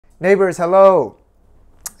Neighbors, hello.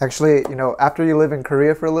 Actually, after you live in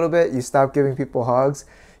Korea for a little bit, you stop giving people hugs.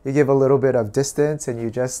 You give a little bit of distance and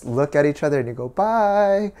you just look at each other and you go,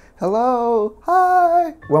 bye, hello,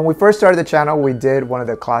 hi. When we first started the channel, we did one of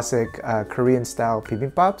the classic Korean style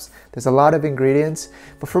bibimbaps. There's a lot of ingredients,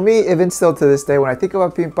 but for me, even still to this day, when I think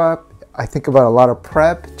about bibimbap, I think about a lot of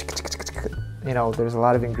prep. There's a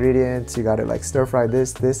lot of ingredients. You gotta like stir fry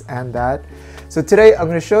this, and that. So today I'm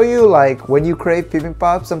gonna show you like when you crave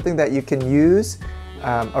bibimbap, something that you can use,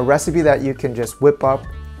 a recipe that you can just whip up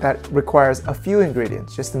that requires a few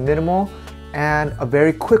ingredients, just a minimal, and a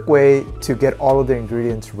very quick way to get all of the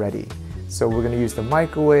ingredients ready. So we're gonna use the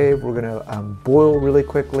microwave, we're gonna boil really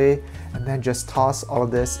quickly, and then just toss all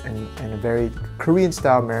of this in a very Korean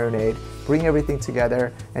style marinade, bring everything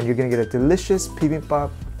together, and you're gonna get a delicious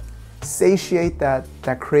bibimbap, satiate that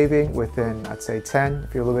craving within, I'd say 10,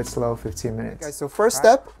 if you're a little bit slow, 15 minutes. Okay, so first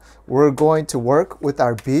step, we're going to work with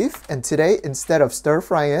our beef, and today, instead of stir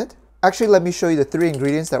frying it, actually, let me show you the 3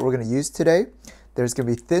 ingredients that we're going to use today. There's going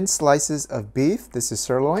to be thin slices of beef. This is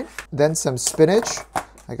sirloin. Then some spinach.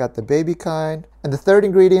 I got the baby kind. And the third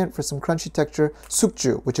ingredient for some crunchy texture,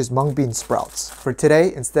 sukju, which is mung bean sprouts. For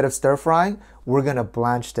today, instead of stir frying, we're going to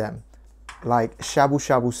blanch them like shabu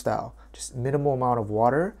shabu style. Just minimal amount of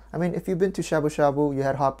water. I mean, if you've been to shabu shabu, you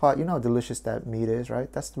had hot pot, you know how delicious that meat is,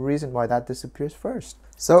 right? That's the reason why that disappears first.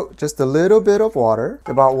 So just a little bit of water,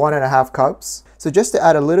 about 1.5 cups. So just to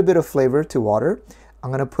add a little bit of flavor to water,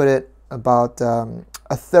 I'm gonna put it about a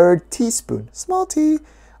 1/3 teaspoon, small tea,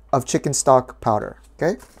 of chicken stock powder,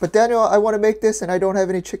 okay? But Daniel, I wanna make this and I don't have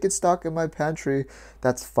any chicken stock in my pantry.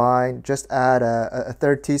 That's fine, just add a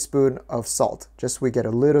 1/3 teaspoon of salt, just so we get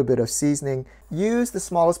a little bit of seasoning. Use the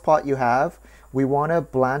smallest pot you have. We wanna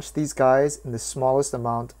blanch these guys in the smallest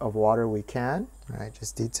amount of water we can. All right,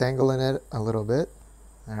 just detangling it a little bit.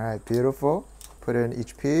 All right, beautiful. Put it in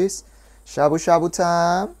each piece. Shabu shabu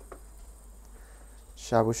time.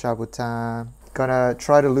 Shabu shabu time. Gonna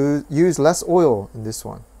try to use less oil in this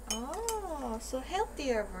one. Oh, so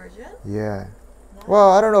healthier version? Yeah. Nice.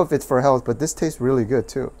 Well, I don't know if it's for health, but this tastes really good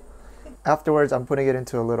too. Afterwards, I'm putting it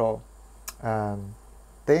into a little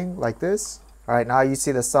thing like this. All right, now you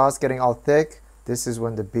see the sauce getting all thick. This is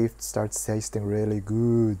when the beef starts tasting really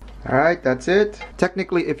good. All right, that's it.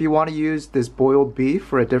 Technically, if you want to use this boiled beef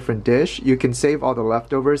for a different dish, you can save all the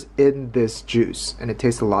leftovers in this juice and it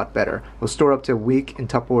tastes a lot better. It'll store up to a week in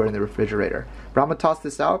Tupperware in the refrigerator. But I'm gonna toss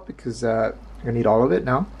this out because I'm gonna need all of it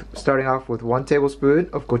now. Starting off with 1 tablespoon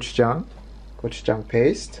of gochujang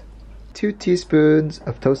paste, 2 teaspoons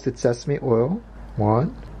of toasted sesame oil,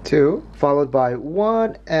 1, 2, followed by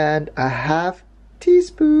 1.5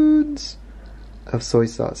 teaspoons of soy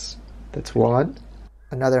sauce. That's 1.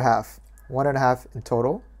 Another half. 1.5 in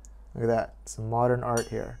total. Look at that. Some modern art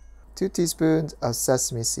here. 2 teaspoons of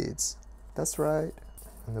sesame seeds. That's right.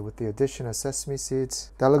 And then with the addition of sesame seeds,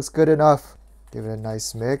 that looks good enough. Give it a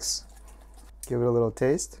nice mix. Give it a little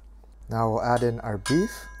taste. Now we'll add in our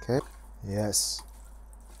beef. Okay. Yes.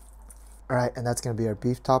 Alright, and that's going to be our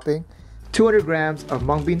beef topping. 200 grams of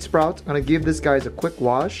mung bean sprouts. I'm gonna give these guys a quick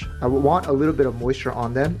wash. I would want a little bit of moisture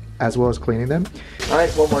on them as well as cleaning them. All right,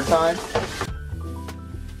 one more time.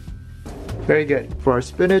 Very good. For our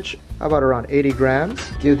spinach, how about around 80 grams?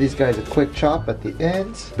 Give these guys a quick chop at the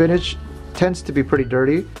end. Spinach tends to be pretty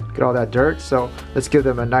dirty. Get all that dirt, so let's give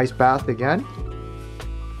them a nice bath again.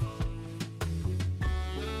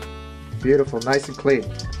 Beautiful, nice and clean.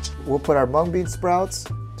 We'll put our mung bean sprouts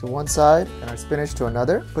to one side and our spinach to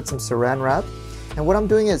another. Put some saran wrap. And what I'm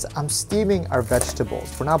doing is I'm steaming our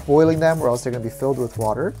vegetables. We're not boiling them or else they're gonna be filled with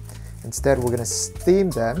water. Instead, we're gonna steam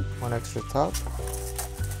them. 1 extra top.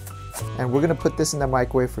 And we're gonna put this in the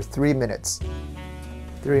microwave for 3 minutes.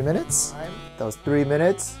 3 minutes. That was 3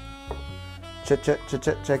 minutes. Check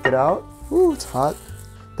it out. Ooh, it's hot.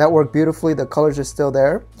 That worked beautifully. The colors are still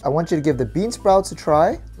there. I want you to give the bean sprouts a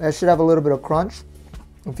try. That should have a little bit of crunch.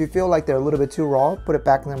 If you feel like they're a little bit too raw, put it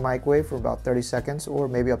back in the microwave for about 30 seconds or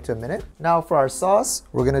maybe up to a minute. Now for our sauce,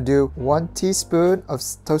 we're gonna do 1 teaspoon of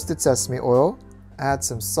toasted sesame oil, add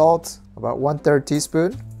some salt, about 1/3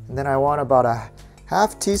 teaspoon, and then I want about a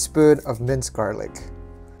 1/2 teaspoon of minced garlic.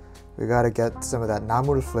 We gotta get some of that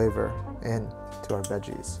namul flavor into our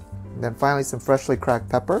veggies. And then finally some freshly cracked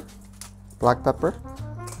pepper, black pepper.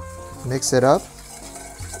 Mix it up.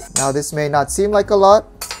 Now this may not seem like a lot,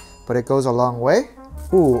 but it goes a long way.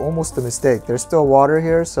 Ooh, almost a mistake. There's still water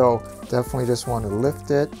here, so definitely just want to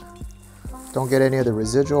lift it. Don't get any of the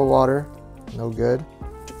residual water. No good.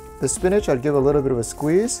 The spinach, I'd give a little bit of a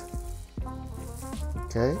squeeze.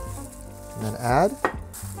 Okay. And then add.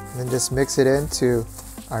 And then just mix it into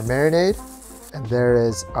our marinade. And there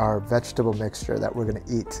is our vegetable mixture that we're gonna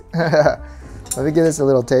eat. Let me give this a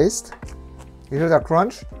little taste. You hear that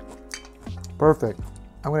crunch? Perfect.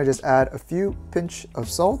 I'm gonna just add a few pinch of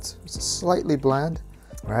salt. It's slightly bland,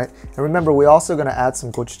 right? And remember, we're also gonna add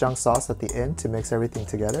some gochujang sauce at the end to mix everything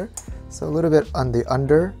together. So a little bit on the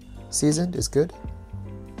under seasoned is good.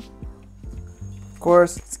 Of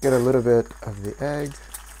course, let's get a little bit of the egg,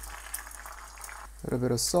 a little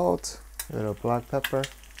bit of salt, a little black pepper.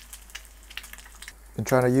 Been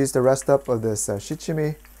trying to use the rest up of this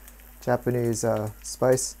shichimi, Japanese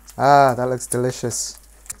spice. Ah, that looks delicious.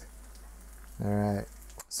 All right,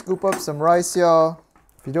 scoop up some rice, y'all.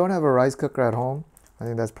 If you don't have a rice cooker at home, I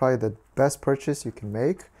think that's probably the best purchase you can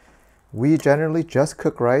make. We generally just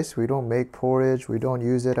cook rice. We don't make porridge. We don't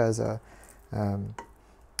use it as a,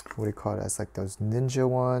 what do you call it? As like those ninja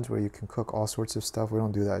ones where you can cook all sorts of stuff. We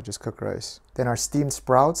don't do that, just cook rice. Then our steamed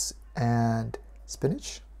sprouts and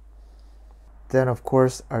spinach. Then of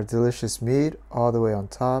course our delicious meat all the way on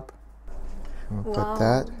top. We'll Wow, put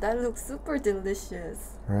that. that looks super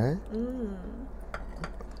delicious. Right?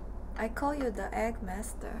 I call you the egg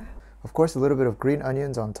master. Of course, a little bit of green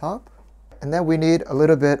onions on top. And then we need a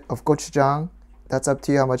little bit of gochujang. That's up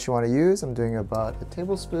to you how much you want to use. I'm doing about a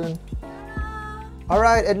tablespoon. All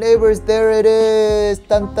right, and neighbors, there it is.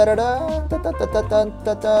 Dun, da, da, da, da, da, da, da,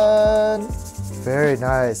 da, da. Very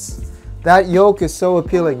nice. That yolk is so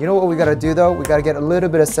appealing. You know what we gotta do though? We gotta get a little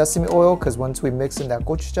bit of sesame oil because once we mix in that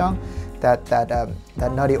gochujang,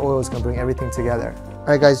 that nutty oil is gonna bring everything together. All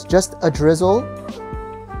right, guys, just a drizzle.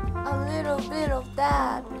 A little bit of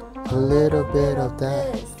that. A little bit of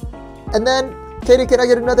that. This. And then, Katie, can I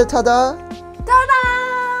get another ta-da? Ta-da!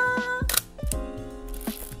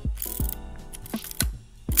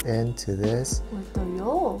 Into this. With the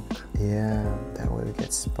yolk. Yeah, that way we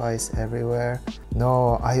get spice everywhere.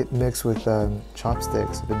 No, I mix with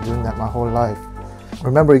chopsticks. I've been doing that my whole life.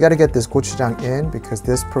 Remember, you got to get this gochujang in because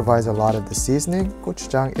this provides a lot of the seasoning.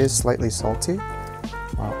 Gochujang is slightly salty,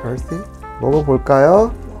 earthy. 먹어볼까요?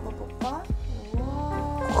 먹어볼까?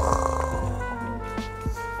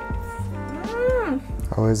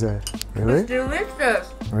 How is it? Really? It's delicious.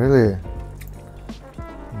 Really?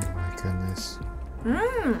 Oh my goodness.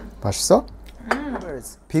 맛있어?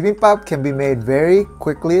 Bibimbap can be made very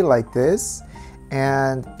quickly like this.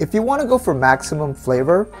 And if you want to go for maximum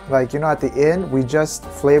flavor, like, you know, at the end, we just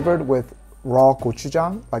flavored with raw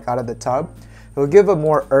gochujang, like out of the tub. It'll give a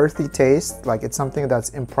more earthy taste, like it's something that's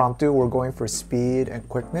impromptu. We're going for speed and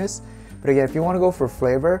quickness. But again, if you want to go for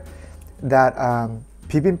flavor, that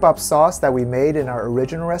bibimbap sauce that we made in our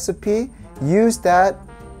original recipe, use that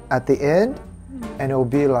at the end and it'll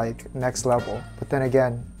be like next level. But then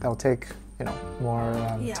again, that'll take, you know, more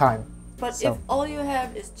time. But So- if all you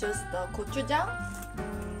have is just the gochujang,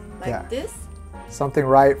 like Yeah. this, Something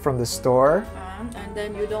right from the store. and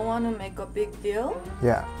then you don't want to make a big deal,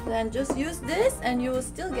 Yeah, then just use this and you will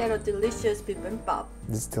still get a delicious bibimbap.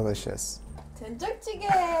 it's delicious.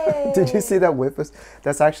 된장찌개! Did you see that whip?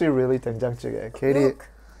 That's actually really 된장찌개. Katie, Look.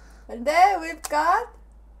 And then we've got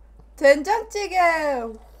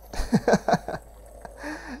된장찌개!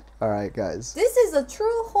 all right, guys. This is a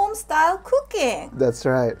true home style cooking. That's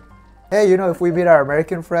right. Hey, you know, if we meet our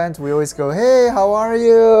American friends, we always go, hey, how are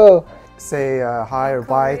you? Say hi or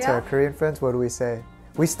bye to Korea? our Korean friends. What do we say?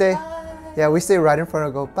 We stay, Bye. yeah, we stay right in front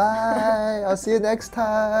and go, bye, I'll see you next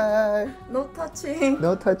time. No touching.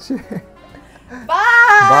 No touching.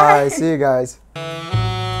 Bye. Bye, see you guys.